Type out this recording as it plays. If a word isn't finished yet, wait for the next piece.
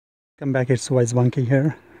Come back, it's Wise Monkey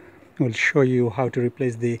here. I will show you how to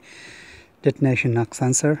replace the detonation knock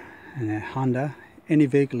sensor in a Honda. Any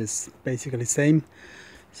vehicle is basically same.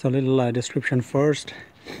 So a little description first.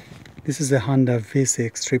 This is a Honda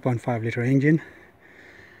V6 3.5 liter engine.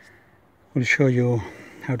 We'll show you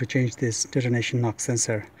how to change this detonation knock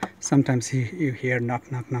sensor. Sometimes you hear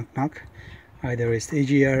knock, knock, knock, knock. Either it's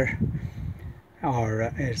EGR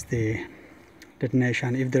or it's the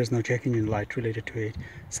detonation. If there's no check engine light related to it,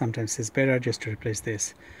 sometimes it's better just to replace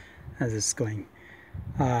this as it's going.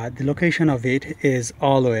 The location of it is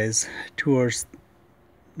always towards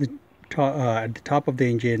the at the top of the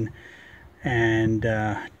engine and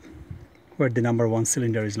where the number one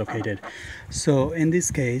cylinder is located. So in this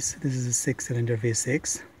case, this is a 6-cylinder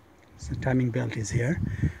V6. So timing belt is here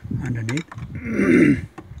underneath.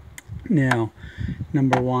 Now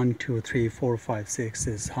number 1, 2, 3, 4, 5, 6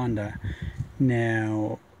 is Honda.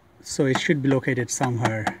 Now, so it should be located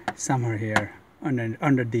somewhere here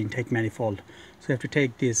under the intake manifold. So you have to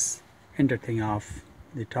take this enter thing off,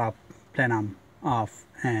 the top plenum off,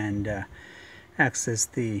 and access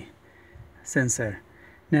the sensor.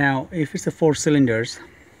 Now, if it's a 4 cylinders,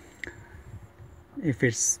 if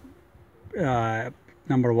it's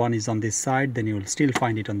number 1 is on this side, then you will still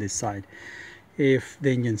find it on this side. If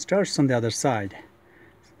the engine starts on the other side,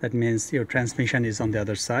 that means your transmission is on the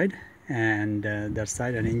other side, and that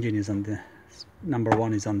side, and engine is on the number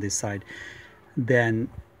 1 is on this side, then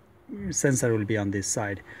sensor will be on this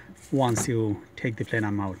side once you take the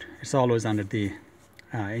plenum out. It's always under the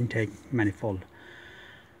intake manifold.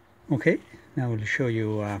 Okay, now we'll show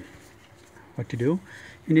you what to do.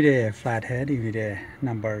 You need a flathead. You need a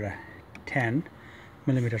number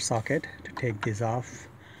 10mm socket to take this off,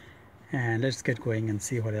 and let's get going and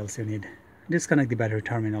see what else you need. Disconnect the battery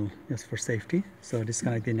terminal just for safety. So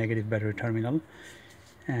disconnect the negative battery terminal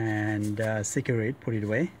and secure it, put it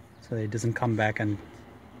away so it doesn't come back and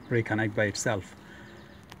reconnect by itself.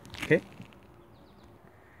 Okay,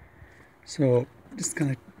 so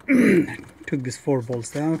disconnect. Took these 4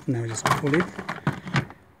 bolts out. Now just pull it.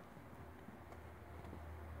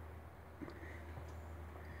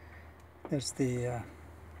 That's the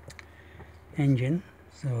engine.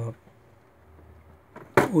 So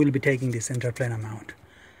we'll be taking the center plenum out.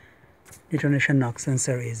 Detonation knock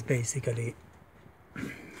sensor is basically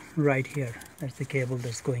right here. That's the cable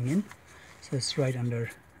that's going in. So it's right under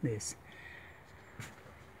this.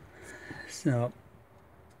 So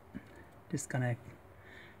disconnect.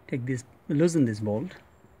 Take this, loosen this bolt.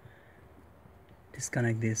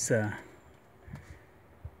 Disconnect these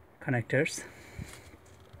connectors.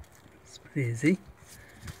 It's pretty easy.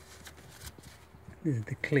 This is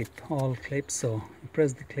the clip, all clips. So you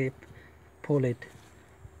press the clip, pull it,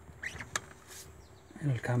 it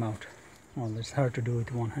will come out. Well, it's hard to do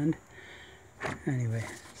with one hand. Anyway,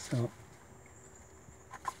 so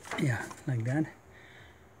yeah, like that.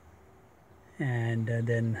 And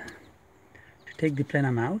then to take the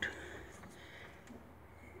plenum out,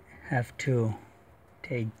 have to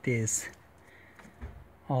take this,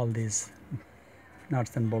 all these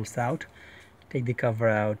nuts and bolts out, take the cover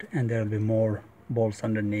out, and there will be more bolts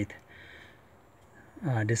underneath.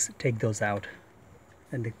 Just take those out,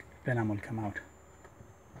 then the plenum will come out.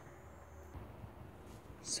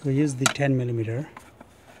 So use the 10mm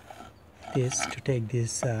this to take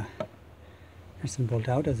this nuts and bolt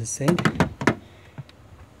out, as I said,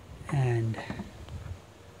 and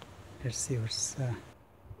let's see what's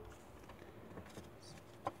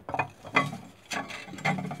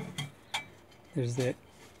there's the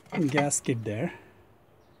gasket there.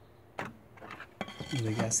 There's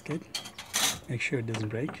the gasket. Make sure it doesn't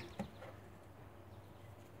break.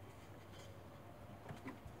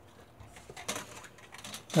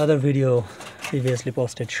 The other video previously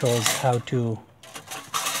posted shows how to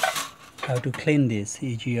clean this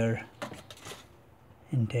EGR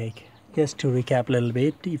intake. Just to recap a little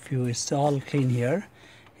bit, it's all clean here.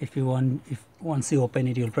 Once you open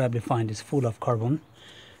it, you'll probably find it's full of carbon.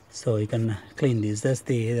 So you can clean this.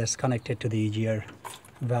 That's connected to the EGR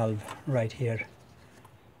valve right here.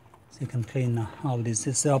 So you can clean all this.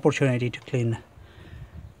 It's the opportunity to clean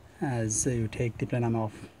as you take the plenum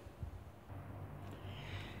off.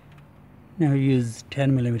 Now use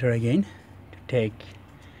 10mm again to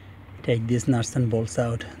take these nuts and bolts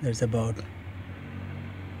out. There's about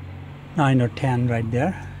 9 or 10 right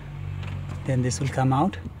there. Then this will come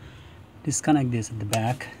out. Disconnect this at the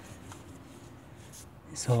back.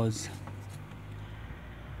 This hose,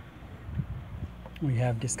 we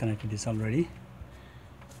have disconnected this already.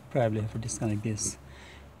 Probably have to disconnect this.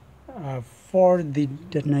 For the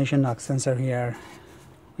detonation knock sensor here,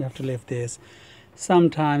 we have to lift this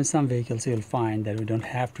Sometimes some vehicles you'll find that we don't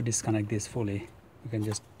have to disconnect this fully. You can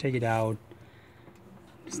just take it out,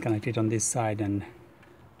 disconnect it on this side and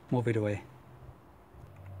move it away.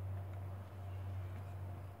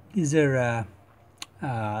 These are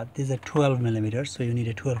 12 millimeters, so you need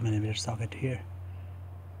a 12 millimeter socket here.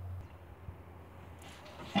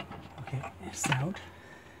 Okay, it's out.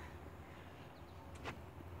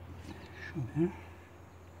 Show there.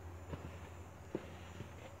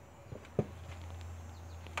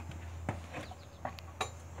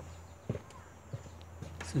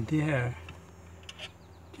 So there,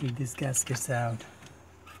 take these gaskets out.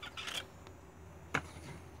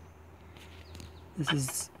 This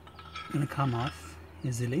is going to come off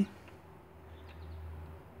easily.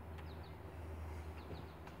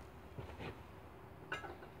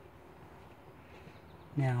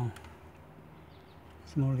 Now,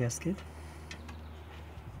 some more gasket.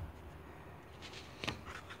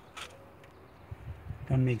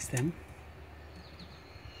 Don't mix them.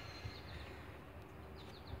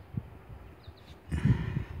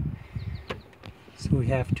 So we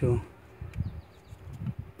have to,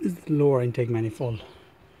 this is the lower intake manifold.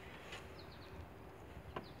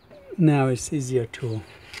 Now it's easier to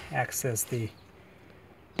access the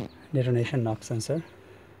detonation knock sensor,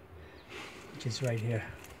 which is right here.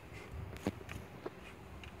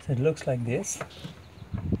 So it looks like this.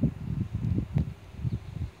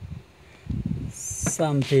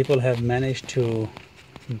 Some people have managed to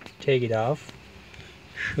take it off.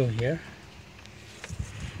 Show here.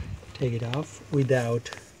 Take it off without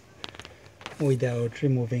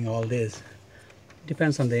removing all this.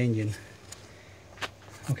 Depends on the engine.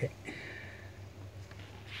 Okay.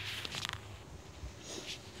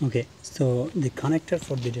 Okay, so the connector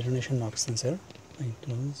for the detonation knock sensor,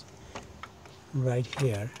 right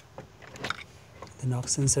here. The knock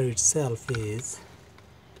sensor itself is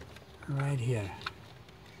right here.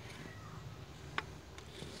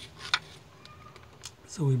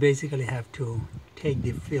 So we basically have to take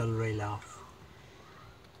the fuel rail off.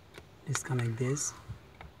 Disconnect this.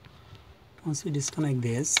 Once we disconnect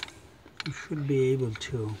this, you should be able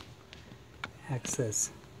to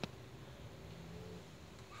access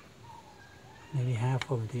maybe half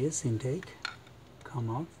of this intake, come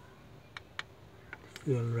off,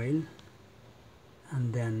 fuel rail,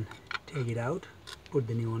 and then take it out, put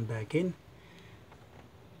the new one back in.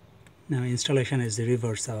 Now installation is the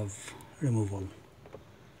reverse of removal.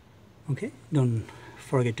 Okay, don't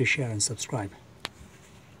forget to share and subscribe.